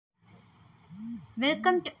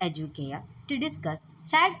Welcome to EduCare to discuss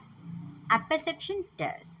Child Apperception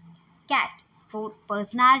Test. CAT for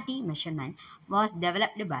personality measurement was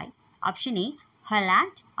developed by option A.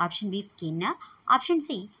 Holland, option B. Skinner, option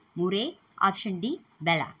C. Murray, option D.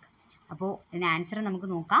 Bellac. അപ്പോൾ ഇതിന് answer നമുക്ക്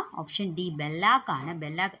നോക്കാം. Option D ബെല്ലാക്ക് ആണ്.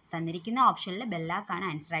 ബെല്ലാക്ക് തന്നിരിക്കുന്ന ഓപ്ഷനിൽ ബെല്ലാക്കാണ്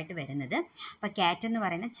ആൻസറായിട്ട് വരുന്നത്. അപ്പോൾ കാറ്റ് എന്ന്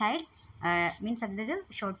പറയുന്ന ചൈൽഡ് മീൻസ് അതിൻ്റെ ഒരു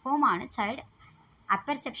ഷോർട്ട് ഫോം ആണ്. ചൈൽഡ്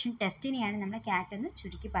അപ്പർസെപ്ഷൻ ടെസ്റ്റിനെയാണ് നമ്മൾ കാറ്റ് എന്ന്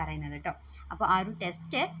ചുരുക്കി പറയുന്നത് കേട്ടോ. അപ്പോൾ ആ ഒരു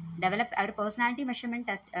ടെസ്റ്റ് ആ ഒരു പേഴ്സണാലിറ്റി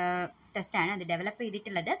മെഷർമെൻറ്റ് ടെസ്റ്റാണ്. അത് ഡെവലപ്പ്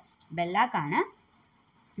ചെയ്തിട്ടുള്ളത് ബെല്ലാക്കാണ്.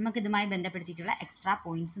 നമുക്കിതുമായി ബന്ധപ്പെടുത്തിയിട്ടുള്ള എക്സ്ട്രാ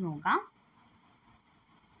പോയിന്റ്സ് നോക്കാം.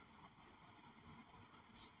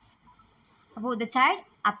 അപ്പോൾ ദ ചൈൽഡ്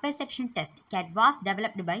അപ്പർസെപ്ഷൻ ടെസ്റ്റ് കാറ്റ് was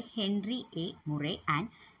developed by Henry A Murray and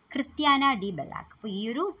Christiana D ബെല്ലാക്ക്. അപ്പോൾ ഈ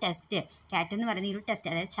ഒരു ടെസ്റ്റ് കാറ്റ് എന്ന് പറയുന്ന ഈ ഒരു ടെസ്റ്റ്,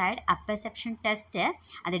 അതായത് ചൈൽഡ് അപ്പർസെപ്ഷൻ ടെസ്റ്റ്,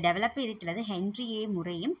 അത് ഡെവലപ്പ് ചെയ്തിട്ടുള്ളത് ഹെൻറി എ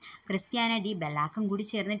മുറയും ക്രിസ്ത്യാന ഡി ബെല്ലാക്കും കൂടി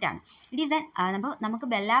ചേർന്നിട്ടാണ്. ഇറ്റ് ഈസ് അപ്പോൾ നമുക്ക്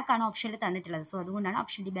ബെല്ലാക്കാണ് ഓപ്ഷനിൽ തന്നിട്ടുള്ളത്. സോ അതുകൊണ്ടാണ്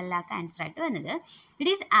ഓപ്ഷൻ ഡി ബെല്ലാക്ക് ആൻസർ ആയിട്ട് വന്നത്.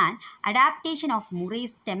 It is an adaptation of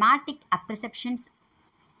മുറേസ് തെമാറ്റിക് അപ്പർസെപ്ഷൻസ്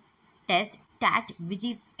test TAT, which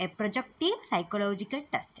is a projective psychological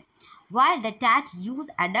test. While the TAT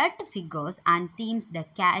used adult figures and themes, the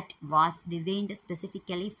CAT was designed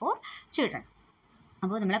specifically for children.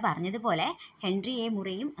 അപ്പോൾ നമ്മൾ പറഞ്ഞതുപോലെ Henry A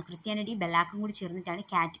മുറയും Christiana D ബെല്ലാക്കും കൂടി ചേർന്നിട്ടാണ്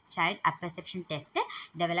കാറ്റ് child apperception test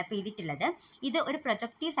develop ചെയ്തിട്ടുള്ളത്. ഇത് ഒരു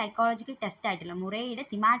projective psychological test ആയിട്ടുള്ള മുറയുടെ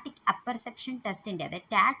തിമാറ്റിക് അപ്പർസെപ്ഷൻ ടെസ്റ്റിൻ്റെ, അതായത്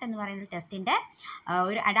ടാറ്റ് എന്ന് പറയുന്ന ടെസ്റ്റിൻ്റെ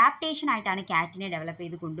ഒരു അഡാപ്റ്റേഷൻ ആയിട്ടാണ് കാറ്റിനെ ഡെവലപ്പ്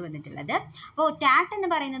ചെയ്ത് കൊണ്ടുവന്നിട്ടുള്ളത്. അപ്പോൾ ടാറ്റ്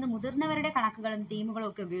എന്ന് പറയുന്നത് മുതിർന്നവരുടെ കണക്കുകളും തീമുകളും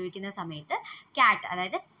ഒക്കെ ഉപയോഗിക്കുന്ന സമയത്ത് കാറ്റ്,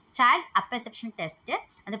 അതായത് ചൈൽഡ് അപ്പർസെപ്ഷൻ ടെസ്റ്റ്,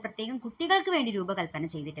 അത് പ്രത്യേകം കുട്ടികൾക്ക് വേണ്ടി രൂപകൽപ്പന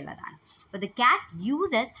ചെയ്തിട്ടുള്ളതാണ്. അപ്പോൾ the cat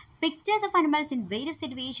uses pictures of animals in various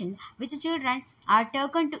situations which children are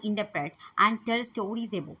taken to interpret and tell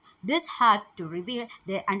stories about. This helps to reveal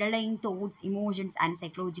their underlying thoughts, emotions and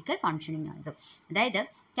psychological functioning also. അതായത്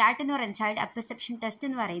കാറ്റ് എന്ന് പറയുന്നത് child apperception test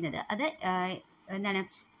എന്ന് പറയുന്നത് അത് എന്താണ്,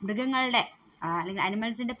 മൃഗങ്ങളുടെ അല്ലെങ്കിൽ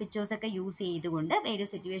അനിമൽസിൻ്റെ പിക്ചേഴ്സൊക്കെ യൂസ് ചെയ്തുകൊണ്ട്,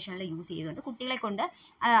 വേരിയസ് സിറ്റുവേഷനിൽ യൂസ് ചെയ്തുകൊണ്ട് കുട്ടികളെ കൊണ്ട്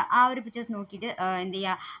ആ ഒരു പിക്ചേഴ്സ് നോക്കിയിട്ട് എന്ത്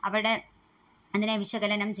ചെയ്യുക, അവിടെ അതിനെ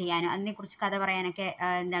വിശകലനം ചെയ്യാനോ അതിനെക്കുറിച്ച് കഥ പറയാനൊക്കെ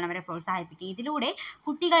എന്താണ് അവരെ പ്രോത്സാഹിപ്പിക്കുക. ഇതിലൂടെ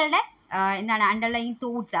കുട്ടികളുടെ എന്താണ് അണ്ടർലൈൻ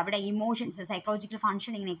തോട്ട്സ്, അവിടെ ഇമോഷൻസ്, സൈക്കോളജിക്കൽ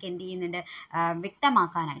ഫങ്ഷനിങ്ങിനൊക്കെ എന്ത് ചെയ്യുന്നുണ്ട്,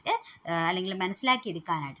 വ്യക്തമാക്കാനായിട്ട് അല്ലെങ്കിൽ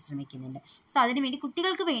മനസ്സിലാക്കിയെടുക്കാനായിട്ട് ശ്രമിക്കുന്നുണ്ട്. സോ അതിനുവേണ്ടി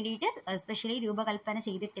കുട്ടികൾക്ക് വേണ്ടിയിട്ട് സ്പെഷ്യലി രൂപകൽപ്പന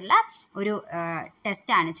ചെയ്തിട്ടുള്ള ഒരു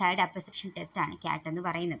ടെസ്റ്റാണ്, ചൈൽഡ് അപ്പർസെപ്ഷൻ ടെസ്റ്റാണ് കാറ്റ് എന്ന്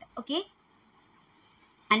പറയുന്നത്. Okay,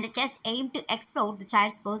 and the test aimed to explore the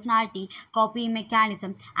child's personality, coping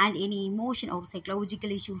mechanism, and any emotion or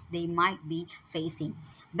psychological issues they might be facing.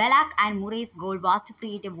 Bellac and Murray's goal was to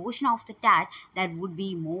create a version of the TAT that would be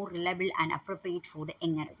more reliable and appropriate for the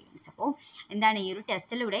younger audience. അപ്പോൾ എന്താണ് ഈ ഒരു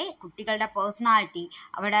ടെസ്റ്റിലൂടെ കുട്ടികളുടെ personality,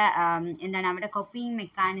 അവിടെ എന്താണ് അവരുടെ coping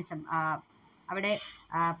mechanism, അവിടെ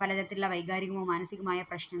പലതരത്തിലുള്ള വൈകാരികമോ മാനസികമായ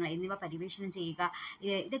പ്രശ്നങ്ങൾ എന്നിവ പര്യവേഷണം ചെയ്യുക,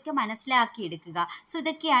 ഇതൊക്കെ മനസ്സിലാക്കിയെടുക്കുക. സോ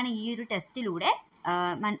ഇതൊക്കെയാണ് ഈ ഒരു ടെസ്റ്റിലൂടെ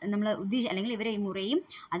നമ്മൾ അല്ലെങ്കിൽ ഇവരെ ഈ മുറയും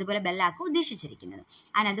അതുപോലെ ബെല്ലാക്കും ഉദ്ദേശിച്ചിരിക്കുന്നത്.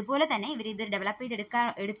 ആൻഡ് അതുപോലെ തന്നെ ഇവർ ഇത് ഡെവലപ്പ്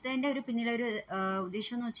എടുത്തതിൻ്റെ ഒരു പിന്നിലൊരു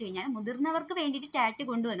ഉദ്ദേശം എന്ന് വെച്ച് കഴിഞ്ഞാൽ, മുതിർന്നവർക്ക് വേണ്ടിയിട്ട് ടാറ്റ്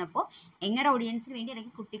കൊണ്ടുവന്നപ്പോൾ യങ്ങർ ഓഡിയൻസിന് വേണ്ടി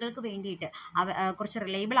അല്ലെങ്കിൽ കുട്ടികൾക്ക് വേണ്ടിയിട്ട് കുറച്ച്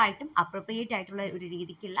റിലയബിൾ ആയിട്ടും അപ്രോപ്രിയേറ്റ് ആയിട്ടുള്ള ഒരു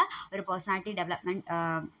രീതിക്കുള്ള ഒരു പേഴ്സണാലിറ്റി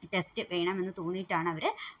ഡെവലപ്മെൻറ്റ് ടെസ്റ്റ് വേണമെന്ന് തോന്നിയിട്ടാണ് അവർ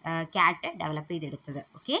കാറ്റ് ഡെവലപ്പ് ചെയ്തെടുത്തത്.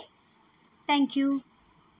 Okay, thank you.